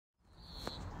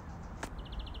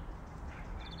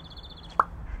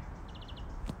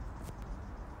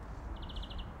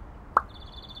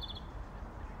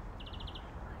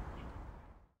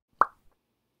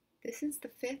This is the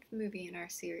fifth movie in our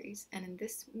series, and in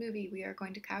this movie we are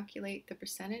going to calculate the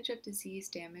percentage of disease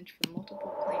damage from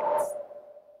multiple plants.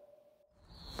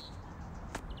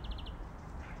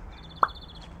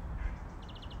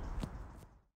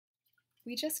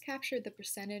 We just captured the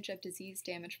percentage of disease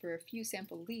damage for a few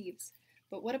sample leaves,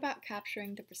 but what about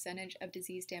capturing the percentage of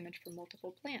disease damage for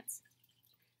multiple plants?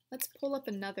 Let's pull up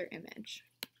another image.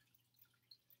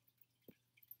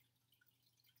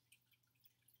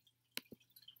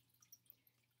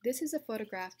 This is a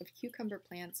photograph of cucumber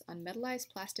plants on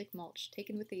metallized plastic mulch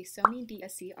taken with a Sony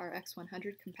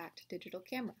DSC-RX100 compact digital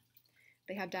camera.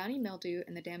 They have downy mildew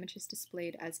and the damage is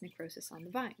displayed as necrosis on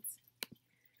the vines.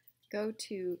 Go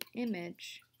to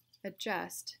Image,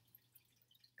 Adjust,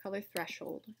 Color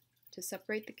Threshold to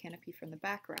separate the canopy from the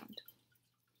background.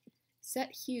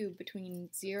 Set hue between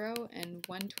 0 and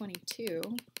 122,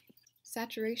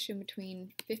 saturation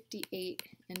between 58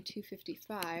 and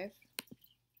 255,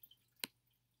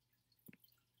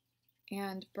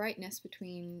 and brightness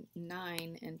between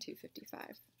 9 and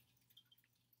 255.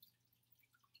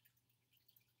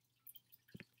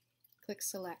 Click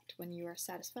Select when you are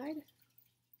satisfied.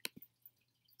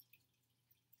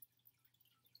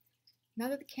 Now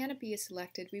that the canopy is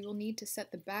selected, we will need to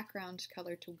set the background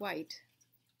color to white.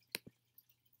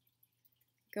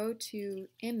 Go to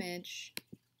Image,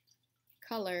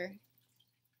 Color,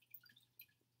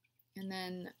 and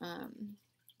then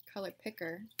Color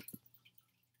Picker.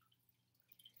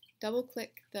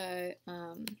 Double-click the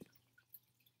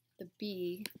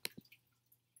B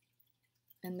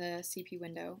and the CP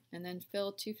window, and then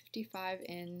fill 255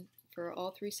 in for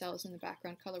all three cells in the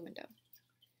background color window.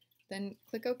 Then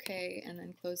click OK and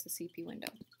then close the CP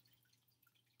window.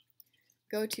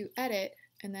 Go to Edit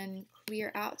and then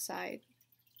Clear Outside.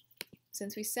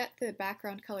 Since we set the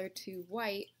background color to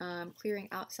white, clearing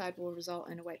outside will result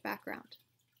in a white background.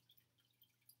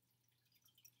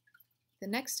 The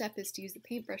next step is to use the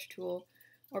paintbrush tool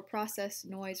or process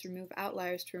noise remove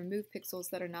outliers to remove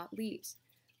pixels that are not leaves.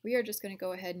 We are just going to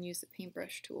go ahead and use the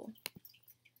paintbrush tool.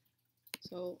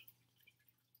 So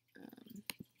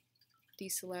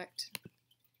deselect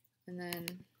and then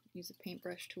use the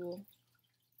paintbrush tool.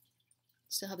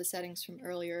 Still have the settings from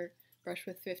earlier, brush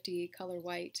with 50, color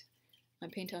white,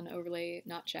 paint on overlay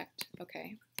not checked.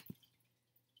 Okay.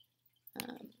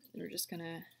 We're just going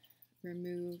to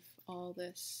remove all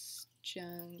this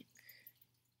junk.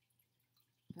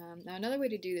 Now another way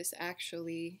to do this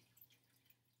actually,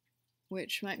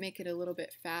 which might make it a little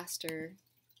bit faster,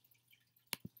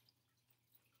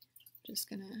 just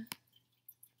gonna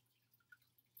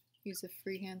use the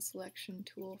freehand selection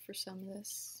tool for some of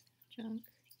this junk.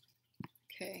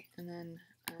 Okay, and then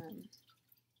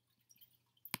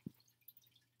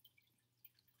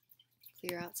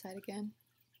clear outside again.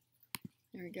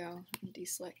 There we go, and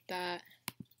deselect that.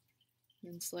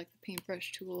 Then select the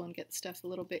paintbrush tool and get the stuff a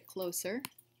little bit closer.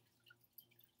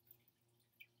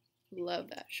 Love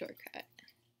that shortcut.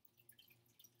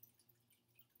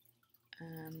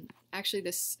 Actually,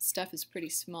 this stuff is pretty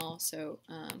small, so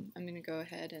I'm going to go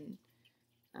ahead and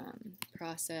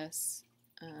process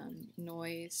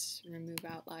noise, remove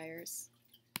outliers.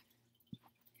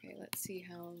 Okay, let's see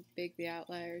how big the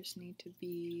outliers need to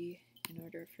be in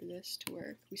order for this to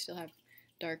work. We still have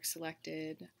dark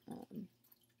selected.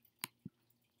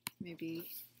 Maybe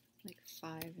like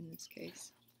 5 in this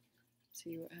case.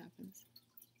 See what happens.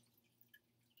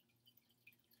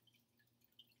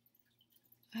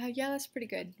 Yeah, that's pretty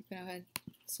good. Go ahead,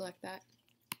 select that.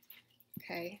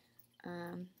 Okay.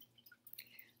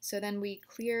 So then we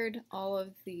cleared all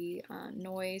of the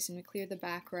noise and we cleared the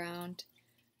background.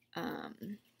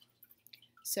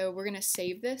 So we're going to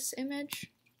save this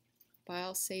image.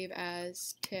 File save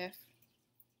as TIFF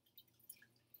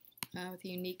with a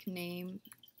unique name.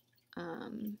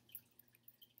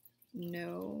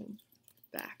 No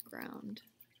background.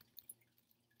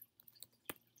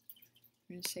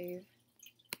 We're going to save.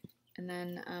 And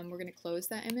then we're going to close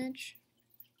that image.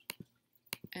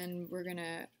 And we're going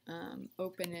to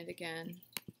open it again.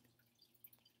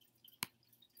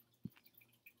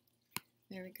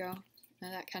 There we go.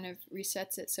 Now that kind of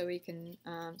resets it so we can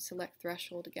select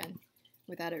threshold again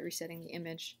without it resetting the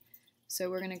image. So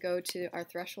we're going to go to our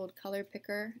threshold color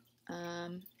picker.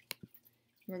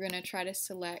 We're going to try to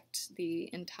select the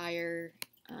entire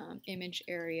image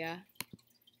area.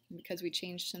 Because we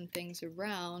changed some things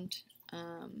around,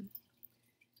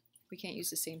 we can't use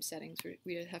the same settings.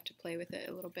 We have to play with it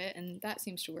a little bit, and that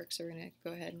seems to work, so we're going to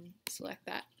go ahead and select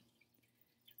that.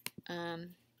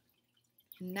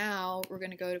 Now we're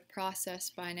going to go to Process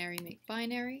Binary, Make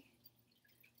Binary.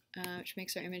 which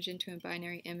makes our image into a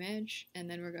binary image, and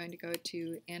then we're going to go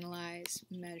to Analyze,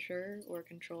 Measure, or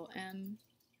Control M,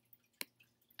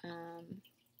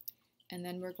 and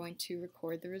then we're going to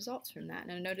record the results from that.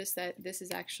 Now notice that this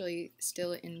is actually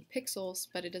still in pixels,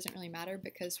 but it doesn't really matter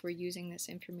because we're using this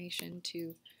information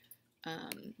to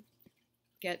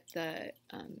get the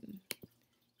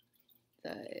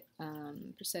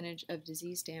percentage of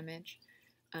disease damage.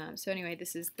 So anyway,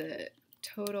 this is the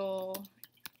total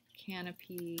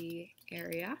canopy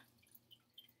area,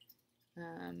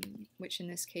 which in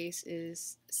this case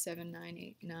is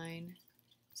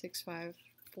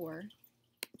 7989654.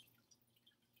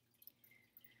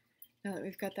 Now that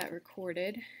we've got that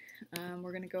recorded,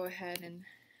 we're going to go ahead and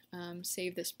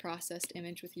save this processed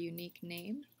image with a unique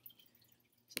name.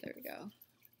 So there we go.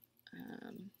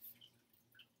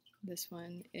 This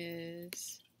one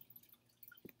is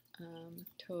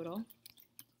total.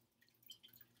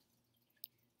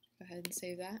 Go ahead and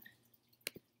save that.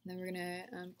 And then we're going to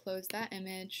close that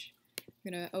image.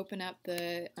 We're going to open up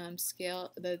the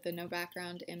the no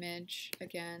background image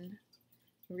again.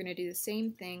 We're going to do the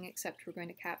same thing, except we're going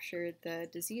to capture the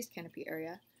disease canopy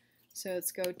area. So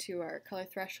let's go to our color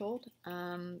threshold.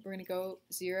 We're going to go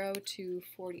 0 to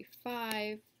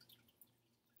 45.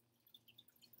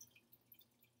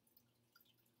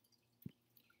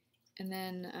 And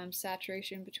then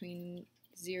saturation between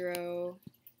 0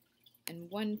 and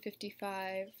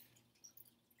 155.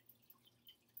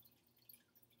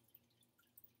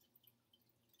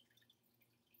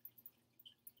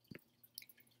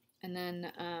 And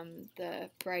then the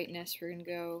brightness, we're going to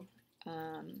go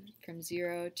from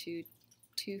 0 to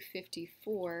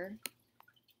 254.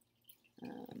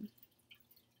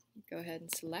 Go ahead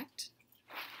and select.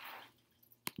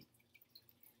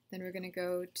 Then we're going to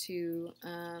go to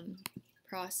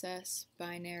Process,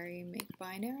 Binary, Make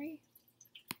Binary.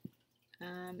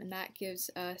 And that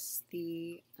gives us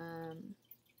the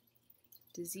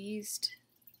diseased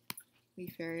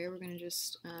leaf area. We're going to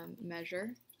just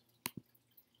measure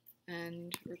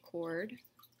and record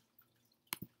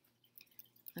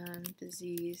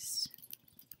diseased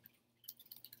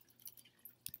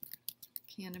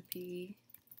canopy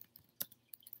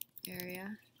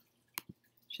area,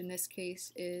 which in this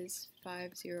case is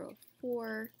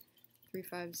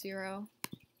 504350.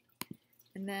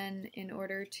 And then in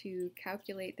order to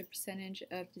calculate the percentage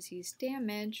of disease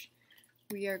damage,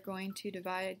 we are going to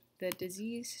divide the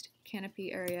diseased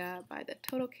canopy area by the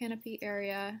total canopy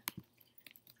area.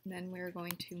 And then we're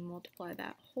going to multiply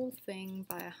that whole thing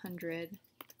by 100,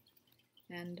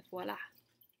 and voila.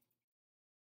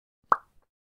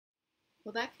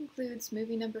 Well, that concludes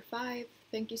movie number 5.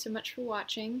 Thank you so much for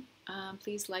watching.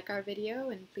 Please like our video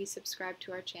and please subscribe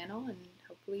to our channel, and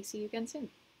hopefully see you again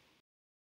soon.